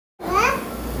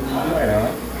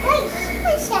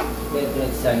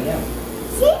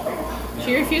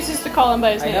She refuses to call him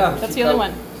by his name. That's the only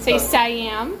one. Say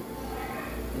Siam.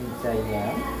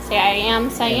 Say I am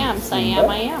Siam. Siam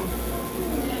I am.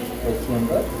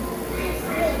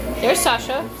 There's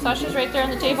Sasha. Sasha's right there on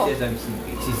the table. She says I'm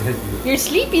sleepy. She says you're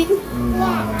sleeping?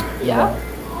 Yeah.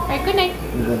 Alright, good night.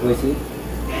 You gonna go sleep?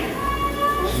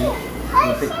 You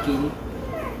pet kitty?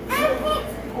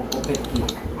 Pet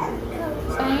kitty.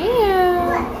 Siam.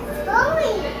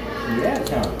 Yeah,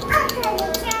 Tom.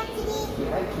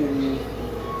 Hi, kitty.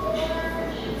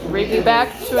 Bring you back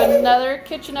to another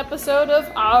kitchen episode of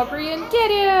Aubrey and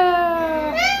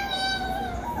Gideon.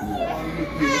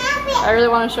 I really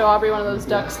want to show Aubrey one of those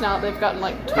ducks now that they've gotten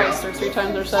like twice or 3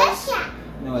 times their size.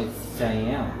 No, it's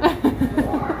Siam.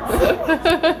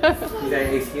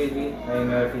 Excuse me, I am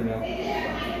not a female.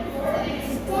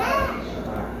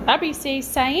 Aubrey, say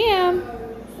Siam.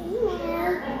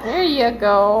 There you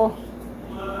go.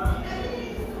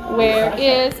 Where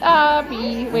is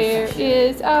Aubrey? Where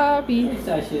is Aubrey?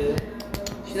 Sasha.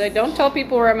 She's like, don't tell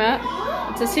people where I'm at.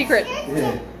 It's a secret.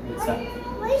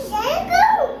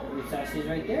 Sasha's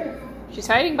right there. She's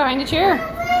hiding behind the chair.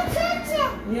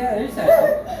 Yeah, there's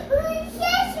Sasha.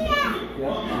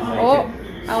 Oh,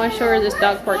 I want to show her this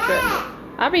dog portrait.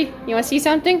 Aubrey, you want to see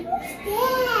something?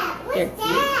 Here,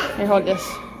 here, hold this.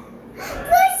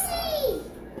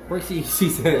 Horsey, she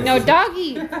says. No,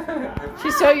 doggy.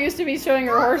 She's so used to me showing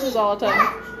her horses all the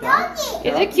time. Doggy.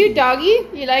 Is it cute, doggy?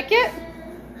 You like it?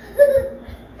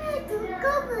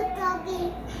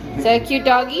 Is that a cute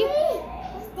doggy?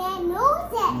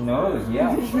 Nose,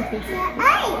 yeah.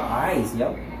 Eyes,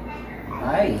 yep.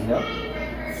 Eyes, yep.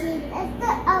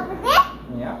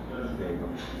 Yeah. There you go.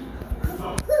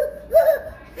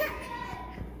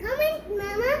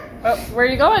 Oh, where are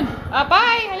you going?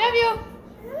 Bye. I love you.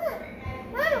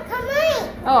 Mama, come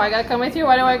on. Oh, I gotta come with you?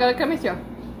 Why do I gotta come with you?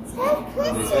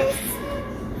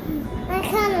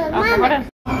 Okay, hold on.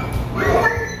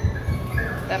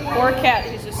 That poor cat,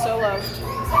 he's just so loved.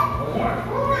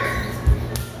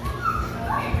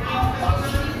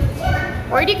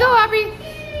 Where'd you go, Aubrey?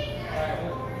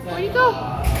 Where'd you go?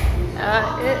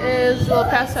 It is a little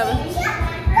past 7.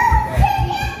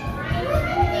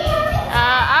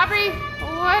 Aubrey,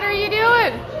 what are you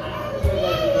doing?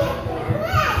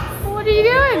 What are you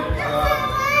doing?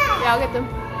 Yeah, I'll get them.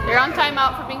 They're on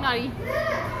timeout for being naughty.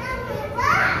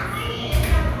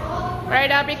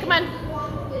 Alright, Aubrey, come on.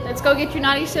 Let's go get your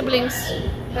naughty siblings.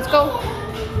 Let's go.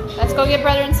 Let's go get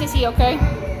brother and sissy, okay?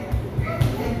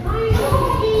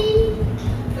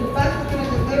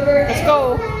 Let's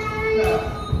go.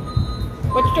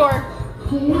 Which door?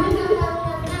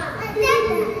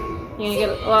 You're gonna get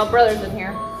a lot of brothers in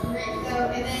here.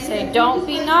 Say, don't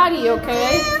be naughty,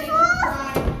 okay?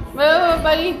 Move,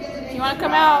 buddy. You want to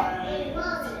come out?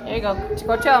 There you go.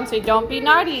 Go tell him. Say, don't be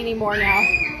naughty anymore now.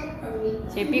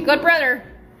 Say, be a good brother.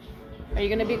 Are you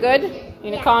going to be good? You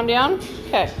going to calm down?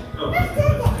 Okay.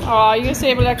 Oh, you going to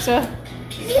save Alexa?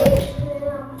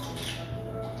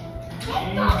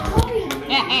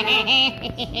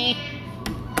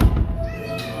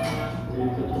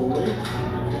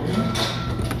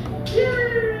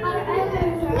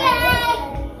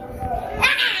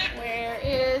 Where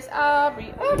is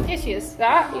Aubrey? Oh, there she is.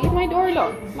 Leave my door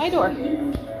alone. My door.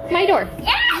 My door.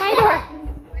 My door.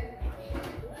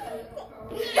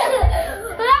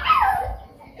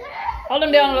 Hold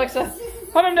him down, Alexa.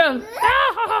 Hold him down.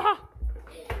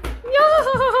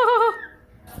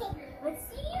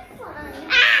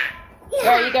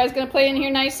 Are you guys gonna play in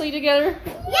here nicely together?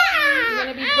 Yeah. You're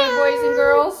gonna be good boys and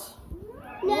girls?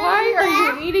 No. Why are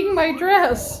you eating my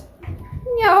dress?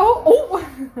 No. Oh.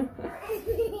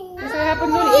 That's what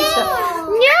happened when you eat stuff.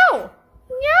 No.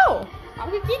 No. I'll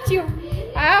go get you.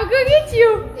 I'll go get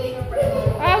you.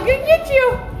 I'll go get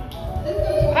you.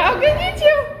 I'll go get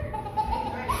you.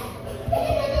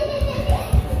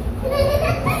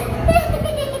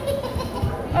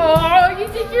 Oh, you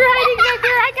think you're hiding back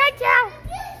there? I got you.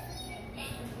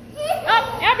 Oh,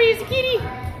 Abby is a kitty.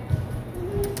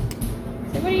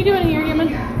 So what are you doing here, human?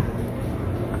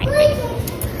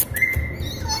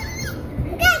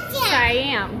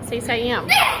 Siam. Say Siam.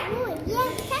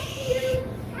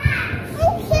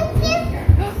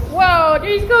 Whoa,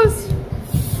 there he goes.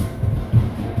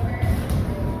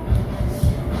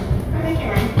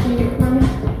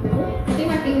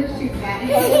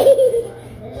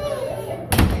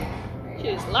 She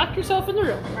just locked herself in the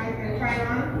room.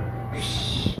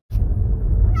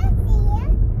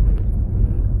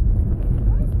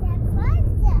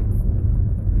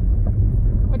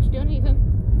 What you doing, Ethan?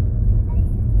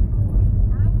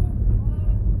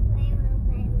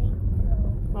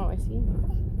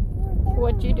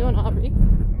 What you doing, Aubrey?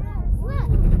 What?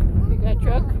 You got a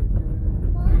truck?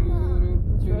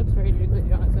 This truck's ready to go,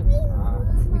 Jonathan.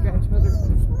 You got your mother.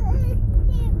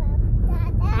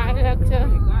 Hi, Alexa.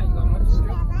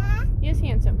 Yes,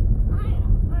 handsome.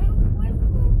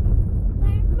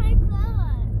 Where's my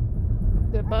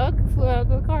bug? The bug flew out of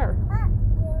the car.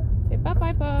 Say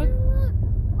bye-bye, bug.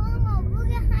 Mama, look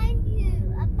behind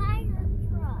you. A fire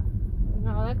truck.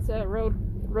 No, that's a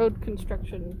road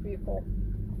construction vehicle.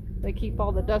 They keep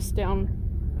all the dust down.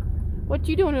 What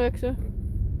you doing, Alexa?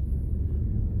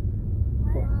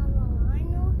 Mama, I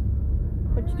know.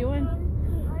 What you doing? I'm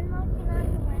looking at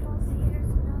the window seaters.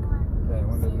 Okay,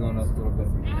 window's going up a little bit.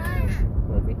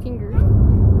 Fluffy fingers.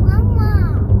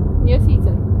 Mama, Yes,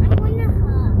 Ethan. I want to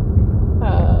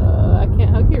hug. I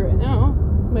can't hug you right now.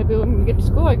 Maybe when we get to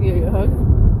school, I give you a hug.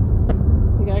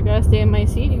 You gotta stay in my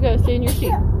seat. You gotta stay in your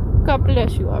seat. God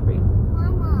bless you, Aubrey.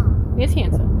 Mama, Yes,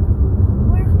 handsome.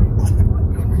 where's my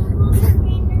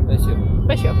Bishop.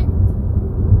 Bishop.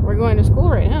 We're going to school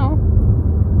right now.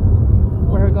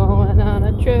 We're going on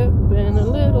a trip in a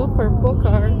little purple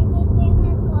car.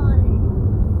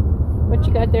 What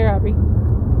you got there, Aubrey? I'm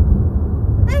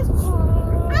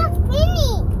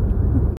Finny.